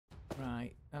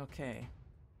Right, okay.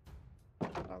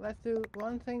 Well, let's do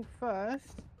one thing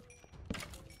first.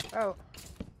 Oh.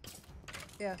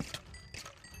 Yes.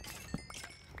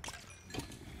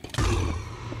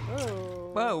 Oh.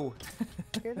 Whoa!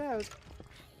 Get out.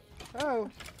 Oh.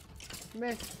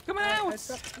 Missed. Come out!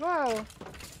 Whoa.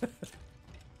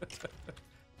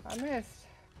 I missed.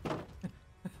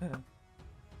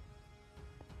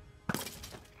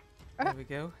 There we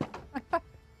go.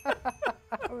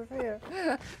 Over here.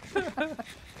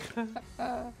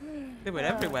 They were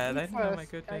everywhere then. First. Oh my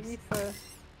goodness. I eat first.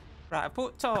 Right, I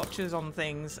put torches on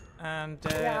things and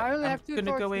Yeah, I only I'm have 2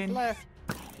 gonna go torches in. left.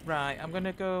 Right, I'm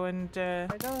gonna go and I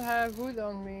don't have wood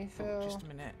on me, so... just a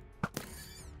minute.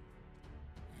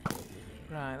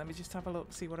 Right, let me just have a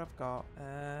look, see what I've got.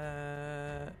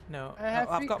 No,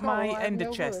 I've got my ender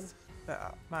chest that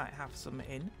I might have some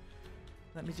in.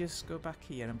 Let me just go back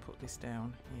here and put this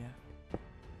down here.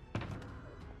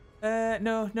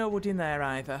 No wood in there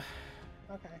either.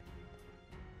 Okay.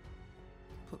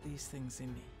 Put these things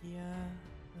in here.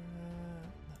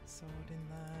 That sword in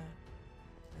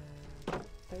there.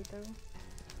 Potato.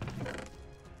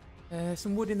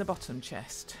 Some wood in the bottom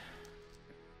chest.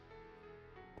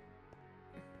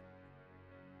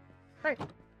 Right.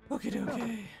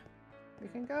 Okay. We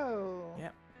can go.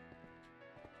 Yep.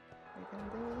 We can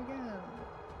do it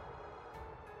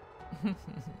again.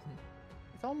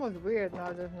 It's almost weird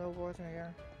now there's no water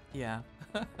here. Yeah.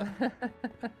 If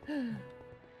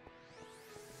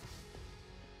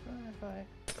I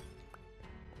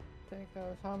take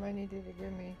those, how many did it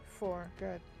give me? 4.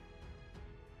 Good.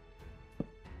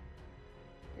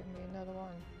 Give me another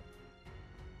one.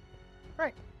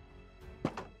 Right.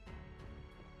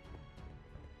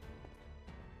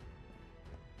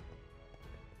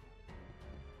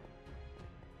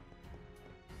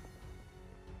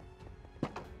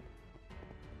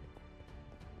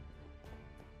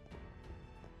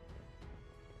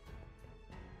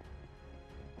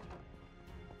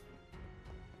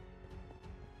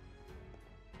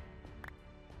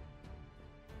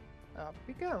 Up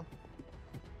we go.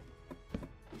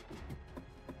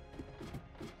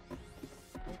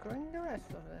 Conquering the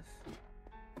rest of this.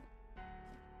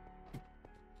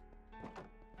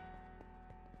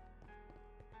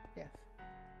 Yes.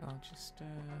 I'll just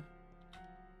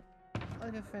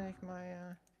I'll just finish my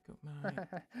got my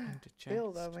ender chest.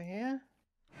 build over here.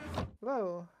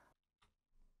 Whoa.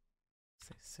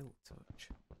 Say silk touch.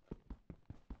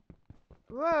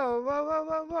 Whoa,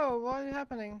 what is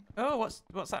happening? Oh, what's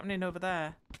happening over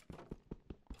there?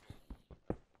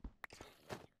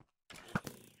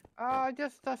 Oh,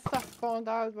 just stuff spawned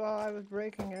out while I was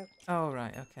breaking it. Oh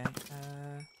right, okay.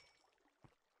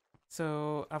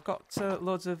 So I've got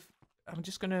loads of. I'm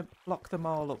just gonna block them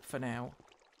all up for now,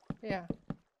 Yeah.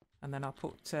 and then I'll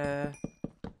put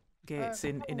gates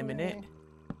in a minute.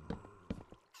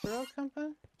 Broke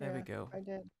something? There we Yeah, go. I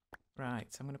did.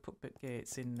 Right, so I'm gonna put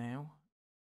gates in now.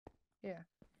 Yeah.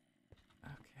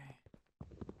 Okay.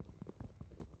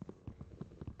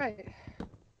 Right.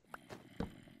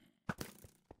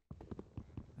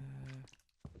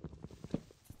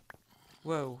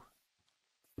 Whoa.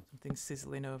 Something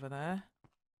sizzling over there.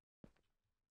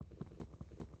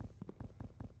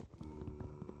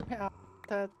 Yeah.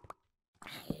 That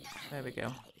There we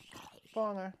go.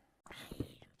 spawner.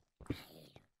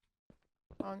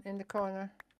 In the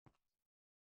corner.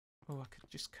 Oh, I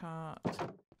just can't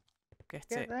get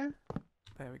Get it. there?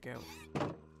 There we go.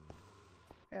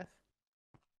 Yes.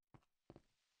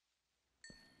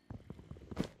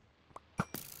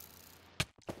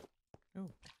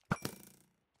 Oh.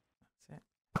 That's it.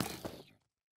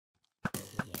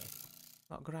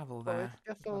 A lot of gravel Oh, there. it's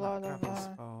just a lot of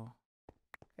gravel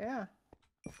yeah.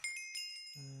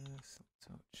 silk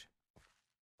touch.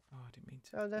 Oh, I didn't mean to.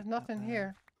 So there's put that nothing there.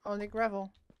 here. Only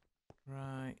gravel.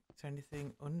 Right. Is there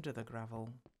anything under the gravel?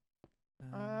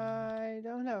 I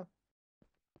don't know.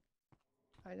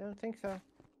 I don't think so.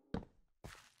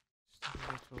 Just have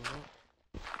a little look.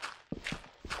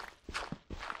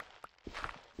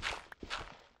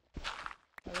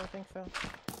 I don't think so.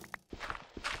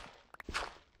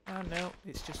 Oh no,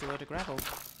 it's just a load of gravel.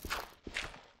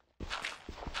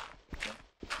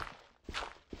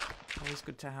 Always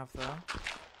good to have though.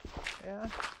 Yeah.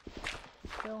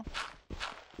 Still.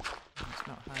 It's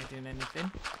not hiding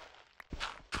anything.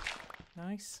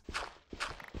 Nice.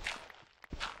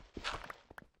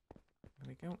 There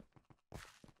we go.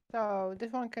 So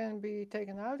this one can be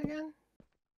taken out again?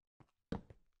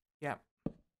 Yep.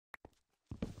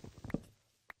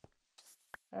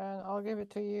 And I'll give it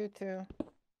to you too.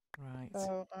 Right.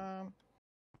 So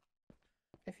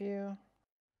if you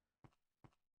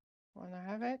wanna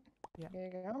have it, Yeah. here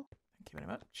you go. Thank you very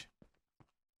much.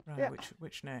 Right, yeah.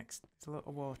 which next? There's a lot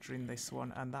of water in this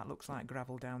one, and that looks like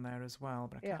gravel down there as well.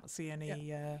 But I can't see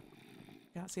any.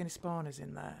 Can't see any spawners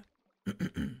in there.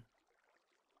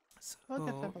 So, We'll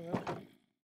just have a look.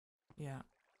 Yeah.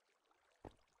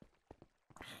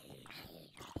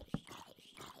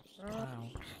 Wow.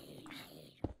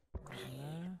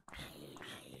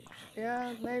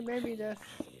 Yeah, maybe there's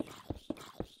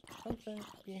something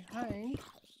behind.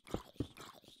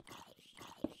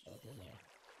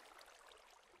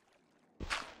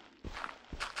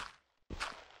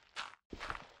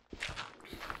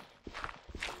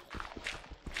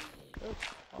 Oops,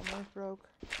 almost broke.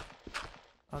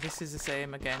 Oh, this is the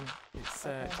same again. It's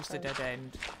just a dead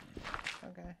end.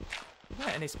 Okay.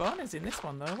 Yeah, any spawners in this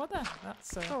one though, were there?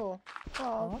 That's cool.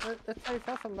 Well, that saves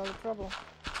us a lot of trouble.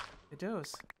 It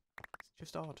does.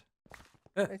 It's just odd.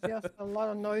 It's just a lot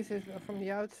of noises from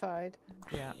the outside.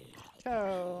 Yeah.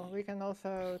 So we can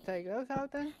also take those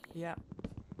out then? Yeah.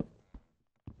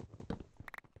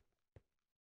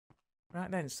 Right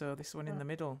then, so this one in the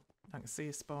middle. I can see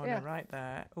a spawner right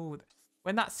there. Oh,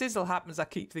 when that sizzle happens, I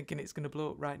keep thinking it's going to blow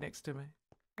up right next to me.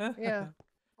 Yeah.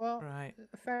 Well, right.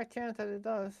 A fair chance that it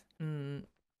does. I'm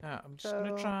just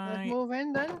going to try. Let's move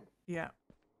in then? Yeah.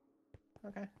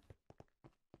 Okay.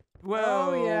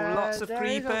 Whoa, yeah, lots of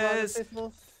creepers.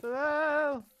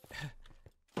 Whoa.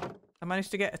 I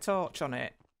managed to get a torch on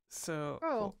it. So.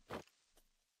 Cool.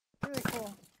 Really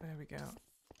cool. There we go.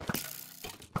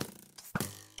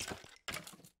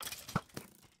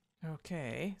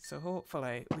 Okay, so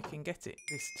hopefully we can get it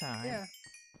this time. Yeah.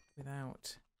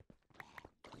 Without.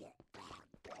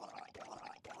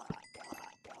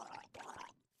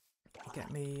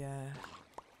 Get me.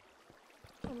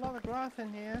 A lot of grass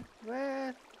in here.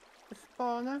 Where's the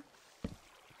spawner?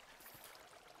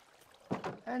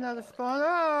 Another spawner.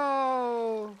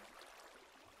 Oh!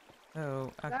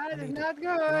 Oh, That is not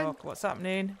good. Look, what's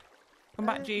happening? Come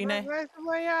back, Jeanie. Where's the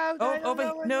way out? Oh,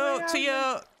 over. No, to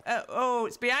your. Oh,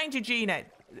 it's behind you, Jeanie.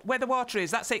 Where the water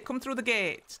is. That's it. Come through the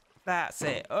gate. That's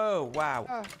it. Oh, wow.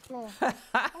 Oh, cool. Oh,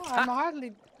 I'm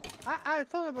hardly. I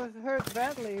thought I was hurt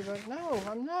badly, but no,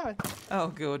 I'm not. Oh,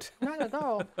 good. Not at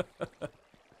all.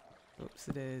 Oops,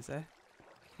 it is, eh?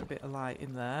 A bit of light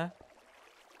in there.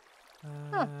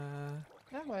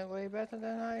 That went way better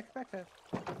than I expected.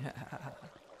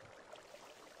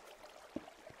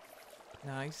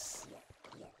 Nice.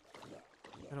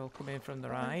 They're all coming from the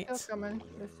They're right. still coming.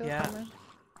 They're still coming.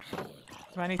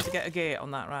 Do I need to get a gate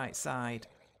on that right side?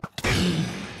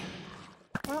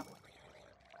 Well,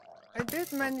 I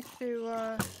did manage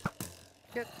to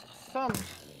get some.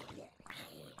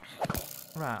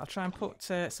 Right, I'll try and put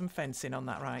some fencing on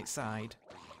that right side.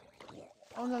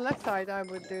 On the left side I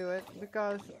would do it,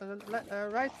 because the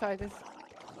right side is...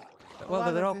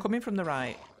 Well, they're all coming from the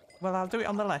right. Well, I'll do it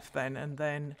on the left then, and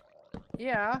then...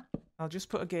 Yeah. I'll just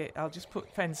put a gate, I'll just put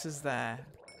fences there.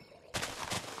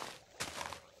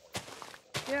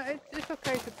 Yeah, it's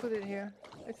okay to put it here.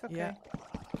 It's okay. Yeah.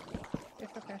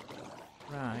 It's okay.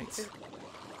 Right.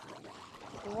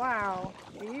 Wow.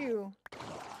 You.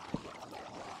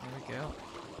 There we go.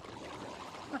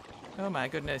 Oh my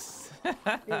goodness.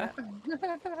 Yeah.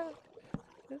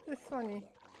 This is funny.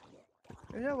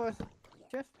 That was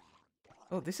just...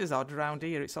 Oh, this is odd around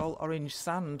here. It's all orange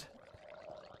sand.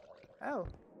 Oh.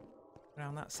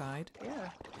 Around that side. Yeah.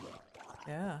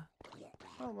 Yeah.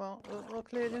 Oh well, we'll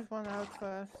clear this one out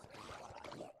first.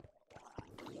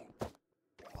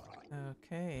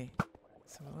 Okay.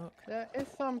 Let's have a look. There is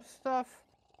some stuff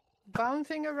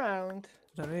bouncing around.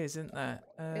 There is, isn't there?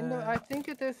 I think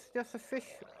it is just a fish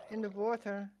in the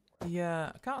water.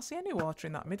 Yeah, I can't see any water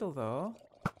in that middle though.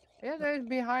 Yeah, there's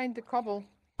behind the cobble.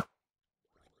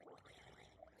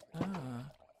 Ah.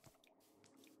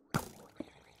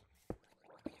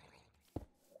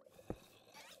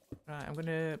 Right, I'm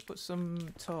gonna put some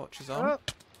torches on. Oh.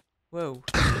 Whoa.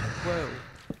 Whoa.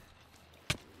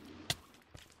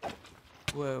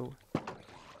 Whoa.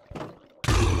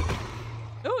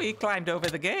 Oh, he climbed over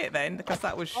the gate then, because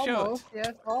that was Almost, shut.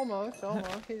 yes, almost.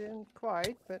 He didn't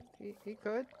quite, but he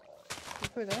could. He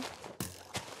could have.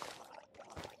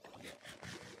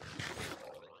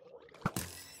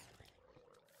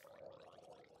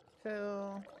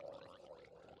 So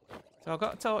I've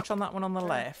got a torch on that one on the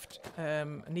left. I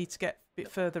need to get a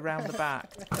bit further round the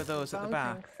back for those at the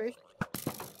back. Fish.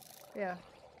 Yeah.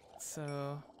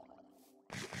 So.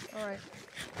 Alright.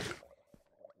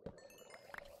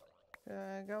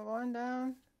 Go on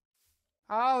down.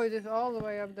 Oh, it is all the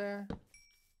way up there.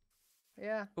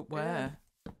 Yeah. But where?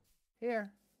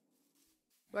 Here.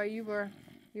 Where you were.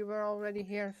 You were already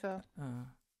here, so. Oh.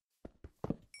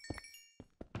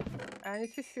 And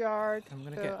it's a shard. I'm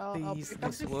gonna so get I'll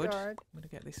this wood. Shard. I'm gonna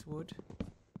get this wood.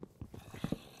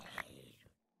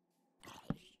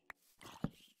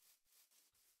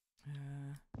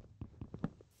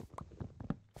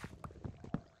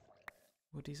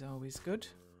 Wood is always good.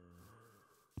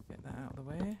 Get that out of the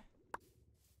way.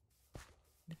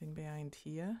 Anything behind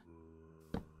here?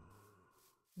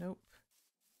 Nope.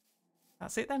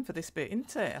 That's it then for this bit,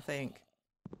 isn't it? I think.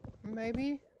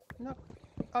 Maybe. No.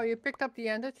 Oh, you picked up the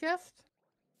ender chest?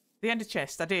 The ender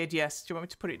chest, I did, yes. Do you want me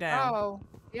to put it down? Oh,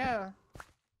 yeah.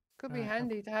 Could be Right,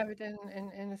 handy to have it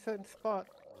in a certain spot.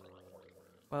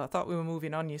 Well, I thought we were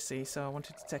moving on, you see, so I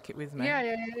wanted to take it with me.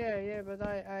 Yeah, but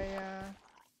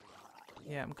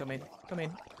Yeah, I'm coming. Come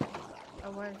in. I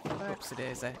went back. Oopsie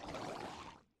daisy.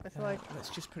 It's like... Let's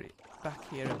just put it back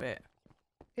here a bit.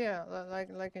 Yeah,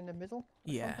 like in the middle.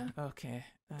 Yeah, something. okay.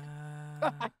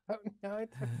 I don't know,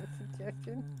 it's just a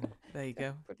suggestion. There you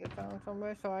go. Put it down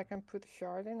somewhere so I can put a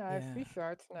shard in. I have 3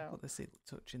 shards now. Put the silk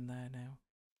touch in there now.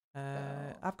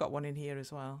 I've got one in here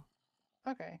as well.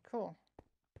 Okay, cool.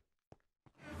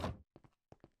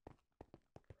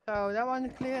 So that one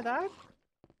cleared out?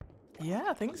 Yeah,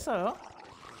 I think so.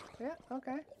 Yeah,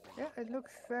 okay. Yeah, it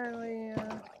looks fairly...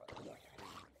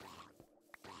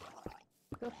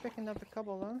 Still picking up a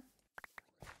couple though.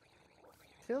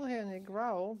 Still hearing a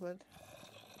growl, but...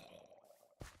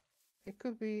 It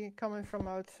could be coming from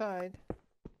outside.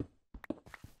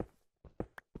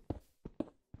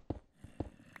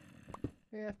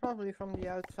 Yeah, it's probably from the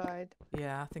outside.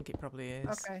 Yeah, I think it probably is.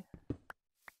 Okay.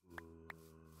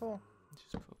 Cool.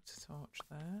 Just put the torch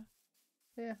there.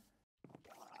 Yeah.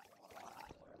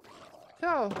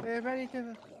 So, we're ready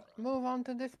to move on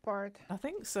to this part. I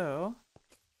think so.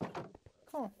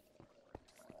 Cool.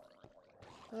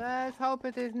 Let's hope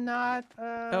it is not...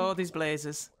 Oh, these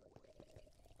blazers.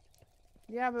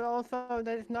 Yeah, but also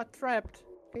that it's not trapped.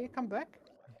 Can you come back?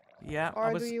 Yeah,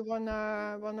 or do you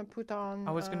wanna put on...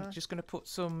 I was just gonna put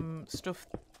some stuff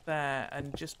there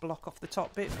and just block off the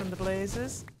top bit from the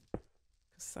blazers.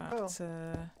 Cause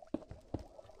that...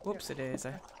 Whoopsie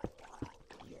daisy.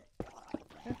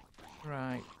 Yeah.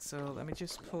 Right, so let me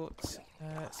just put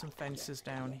some fences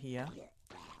down here.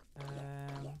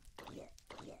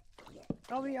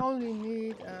 Well, we only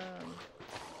need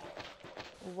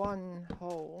 1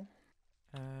 hole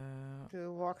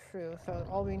to walk through, so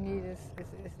all we need is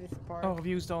this part. Oh, I've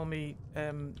used all me...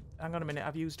 hang on a minute,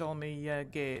 I've used all me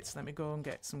gates. Let me go and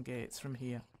get some gates from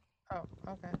here. Oh,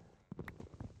 okay.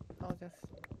 I'll just...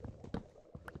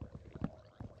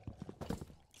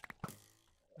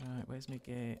 Right, where's my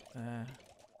gate? There.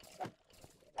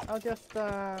 I'll just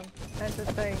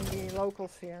entertain the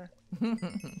locals here.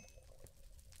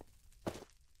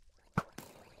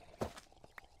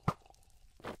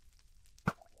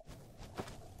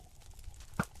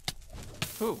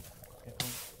 Ooh.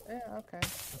 Yeah, okay.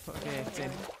 I'll put a gate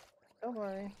in. Don't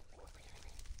worry.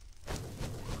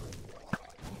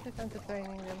 I'm just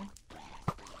entertaining them.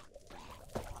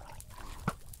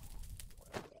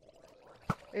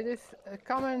 It is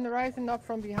coming rising up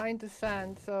from behind the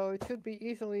sand, so it should be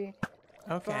easily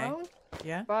found.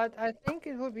 Yeah. But I think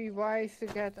it would be wise to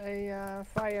get a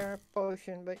fire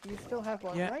potion, but you still have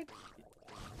one, right?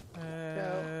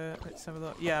 Let's have a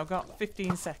look. Yeah, I've got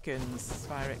 15 seconds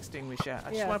fire extinguisher.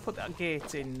 I just want to put that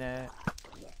gate in,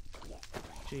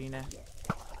 Gina.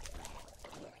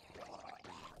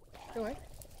 Do it.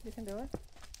 You can do it.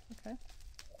 Okay.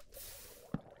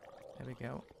 There we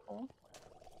go. Cool.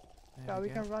 So we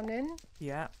can run in.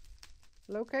 Yeah.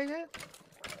 Locate it.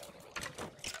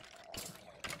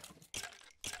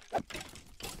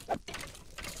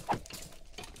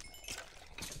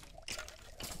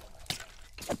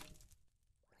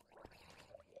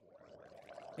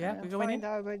 Yeah, we're going in. Find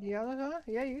out where the others are.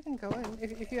 Yeah, you can go in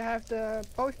if you have the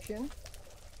potion.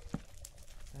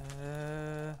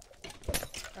 There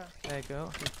you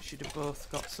go. We should have both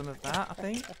got some of that, I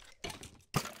think.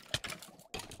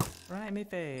 Right in my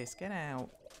face. Get out.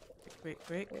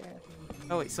 Quick. Yeah.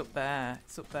 Oh, it's up there.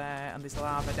 It's up there, and there's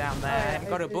lava down there. Oh, yeah, I haven't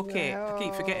got a bucket. I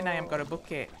keep forgetting I haven't got a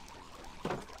bucket.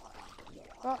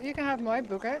 Well, you can have my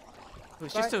bucket.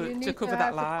 It's just to cover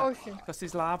that lava, because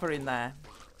there's lava in there.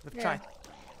 We've tried.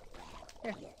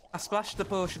 Yeah. I splashed the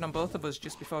potion on both of us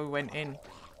just before we went in.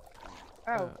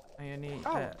 Oh.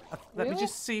 Let me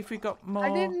just see if we got more.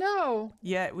 I didn't know.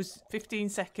 Yeah, it was 15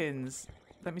 seconds.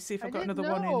 Let me see if I've got another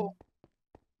one in.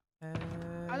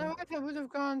 Otherwise I would have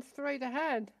gone straight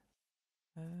ahead.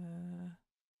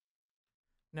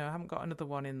 No, I haven't got another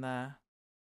one in there.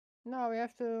 No, we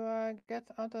have to get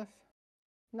others.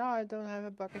 No, I don't have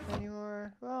a bucket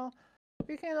anymore. Well,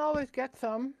 we can always get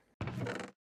some.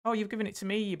 Oh, you've given it to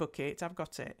me, your bucket. I've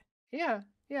got it. Yeah,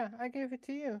 Yeah, I gave it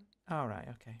to you. All right,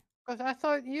 okay. Because I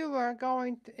thought you were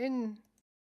going in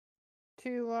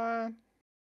to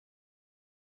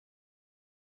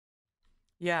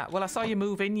Yeah, well, I saw you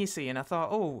move in, you see, and I thought,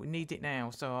 oh, we need it now,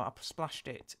 so I splashed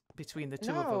it between the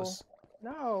two of us.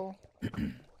 No.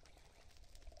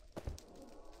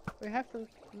 We have to.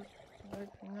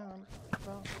 No.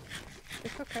 Well,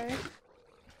 it's okay.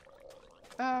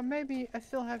 Maybe I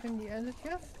still have in the ender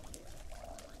chest.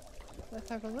 Let's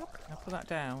have a look. I'll put that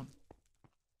down.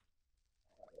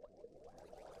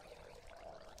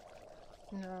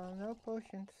 No, no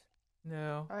potions.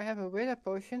 No. I have a wither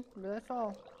potion, but that's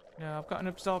all. No, I've got an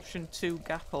absorption 2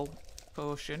 gapple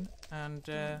potion, and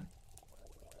the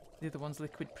other one's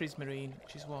liquid prismarine,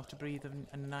 which is water breathe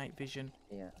and night vision.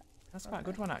 Yeah. That's quite a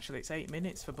good one, actually. It's 8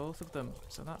 minutes for both of them,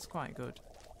 so that's quite good.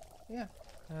 Yeah.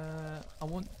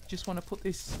 I just want to put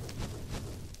this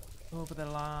over the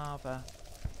lava.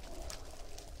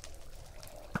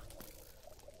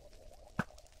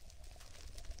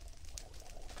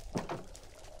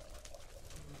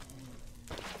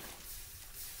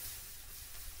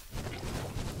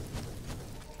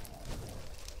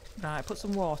 Right, put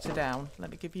some water down.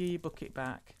 Let me give you your bucket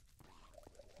back.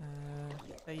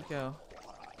 There you go.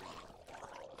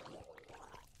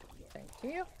 Thank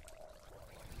you.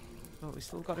 But we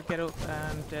still got to get up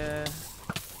and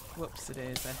whoops it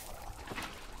is.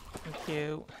 Thank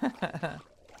you.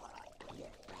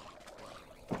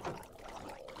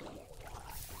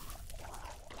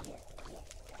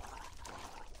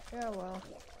 Yeah, well.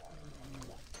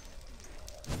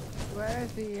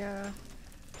 Where's the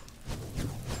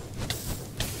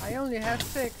I only have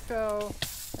 6, so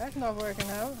that's not working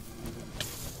out.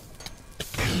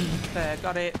 There,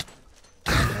 got it.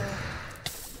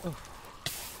 Oh.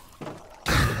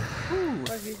 What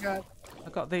have you got? I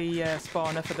got the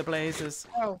spawner for the blazers.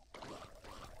 Oh.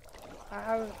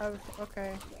 I was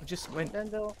okay. I just went Then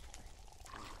they'll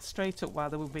straight up while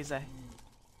they were busy.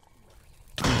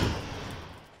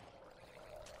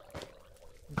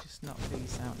 Just knock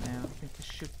these out now. I think I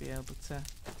should be able to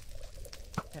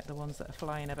get the ones that are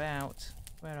flying about.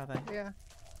 Where are they? Yeah.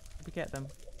 Did we get them?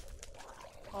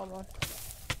 Almost.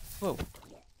 Whoa.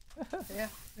 Yeah,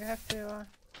 we have to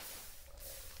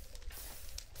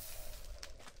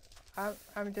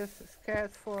I'm just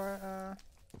scared for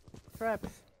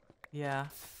traps. Yeah.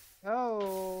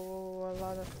 Oh, a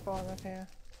lot of spawners here.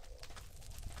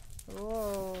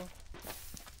 Whoa.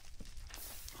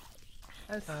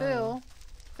 And still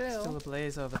a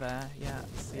blaze over there. Yeah.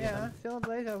 Yeah, still a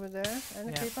blaze over there. And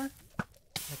a creeper. A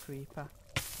creeper.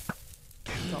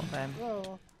 Got them.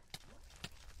 Whoa.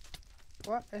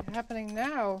 What is happening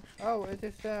now? Oh, it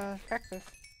is cactus.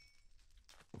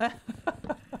 Dang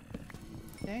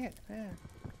it, man.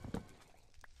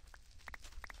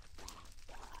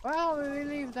 Well, we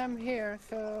leave them here,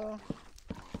 so...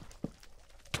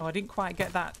 Oh, I didn't quite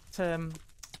get that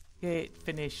gate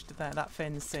finished, that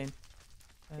fencing.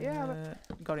 Yeah, but...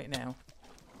 Got it now.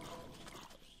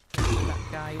 That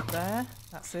guy up there.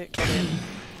 That's it, got him.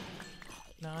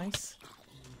 Nice.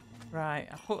 Right,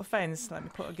 I put a fence, let me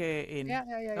put a gate in. Yeah.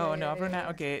 Oh no, I've run out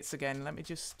of gates again. Let me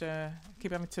just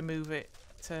keep having to move it.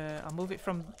 I'll move it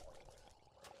from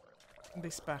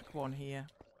this back one here.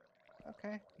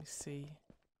 Okay. Let's see.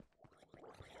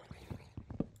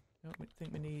 I don't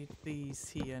think we need these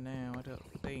here now, I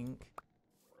don't think.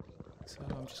 So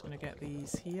I'm just going to get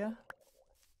these here.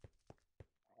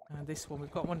 And this one,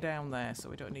 we've got one down there, so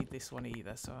we don't need this one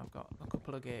either. So I've got a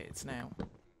couple of gates now.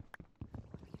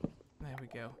 There we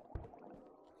go.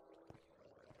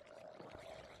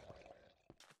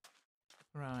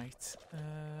 Right.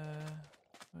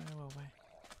 Where were we?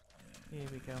 Here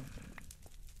we go.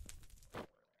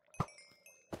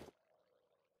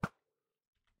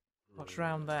 What's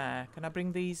round there? Can I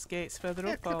bring these gates further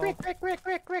up? Or... Quick!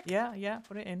 Yeah,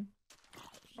 put it in.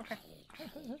 Okay.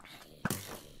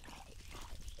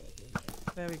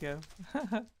 There we go.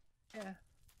 Yeah.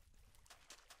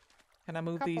 Can I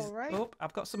move Couple, these? right? Oh,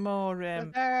 I've got some more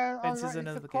fences and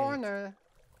other gates. Corner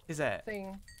Is it?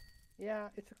 thing. Yeah,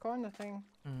 it's a corner thing.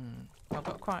 I've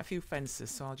got quite a few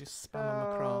fences, so I'll just spam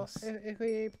them across. If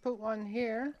we put one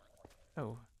here.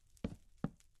 Oh.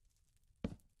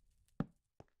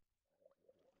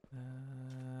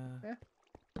 Yeah.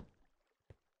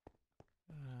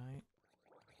 Right.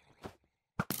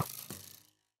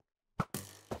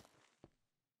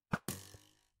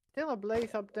 Still a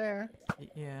blaze up there.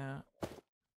 Yeah.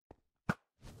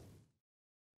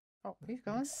 Oh, he's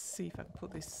gone. Let's see if I can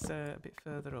put this a bit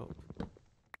further up.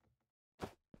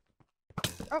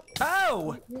 Oh!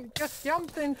 Oh! You just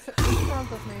jumped in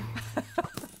front of me.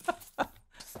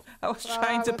 I was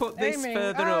trying to put this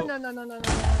further up. No, no, no, no, no.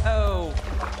 Oh,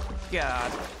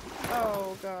 God.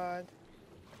 Oh, God.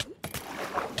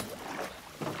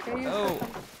 Can you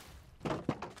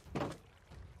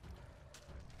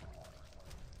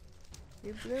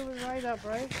You blew it right up,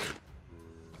 right?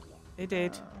 It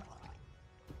did.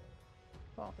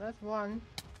 Well, that's one.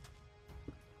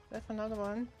 That's another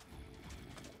one.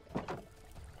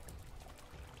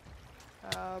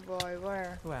 Oh boy,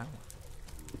 where? Wow.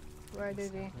 Where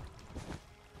did he?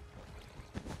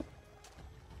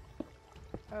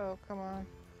 Oh, come on.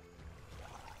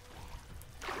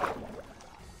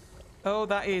 Oh,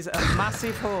 that is a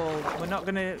massive hole. We're not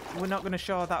gonna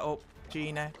shore that up,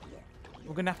 Jeannie.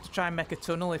 We're gonna have to try and make a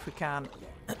tunnel if we can.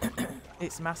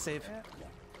 It's massive. Yeah.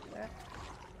 Yeah.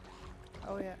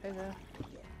 Oh yeah, it is.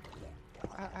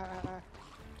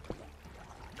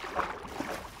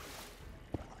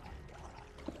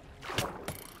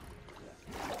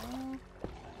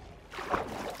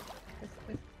 It's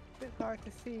a bit hard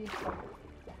to see.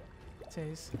 It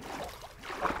is.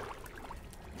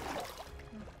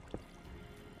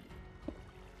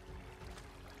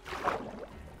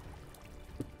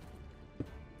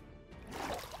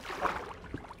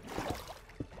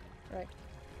 Right.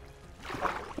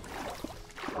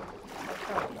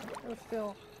 Oh, it was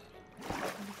still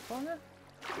in the corner.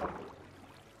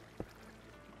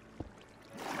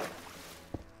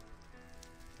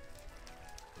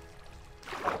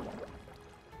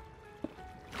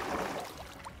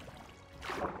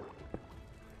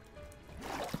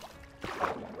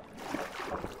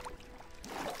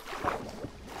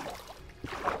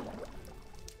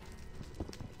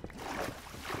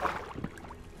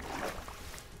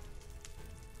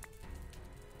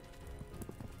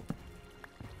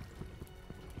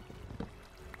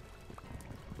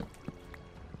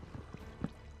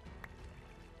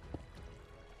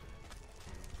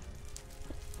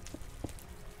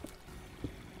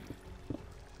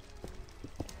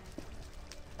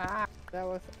 Ah, that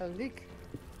was a leak.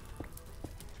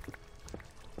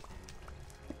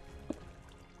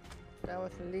 That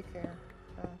was a leak here.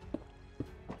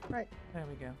 Right. There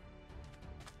we go.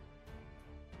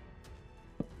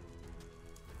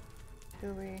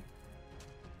 Do we?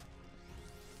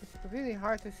 It's really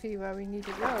hard to see where we need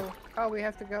to go. Oh, we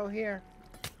have to go here.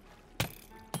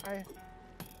 I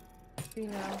see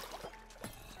now.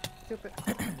 Stupid.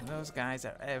 Those guys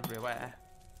are everywhere.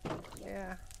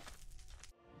 Yeah.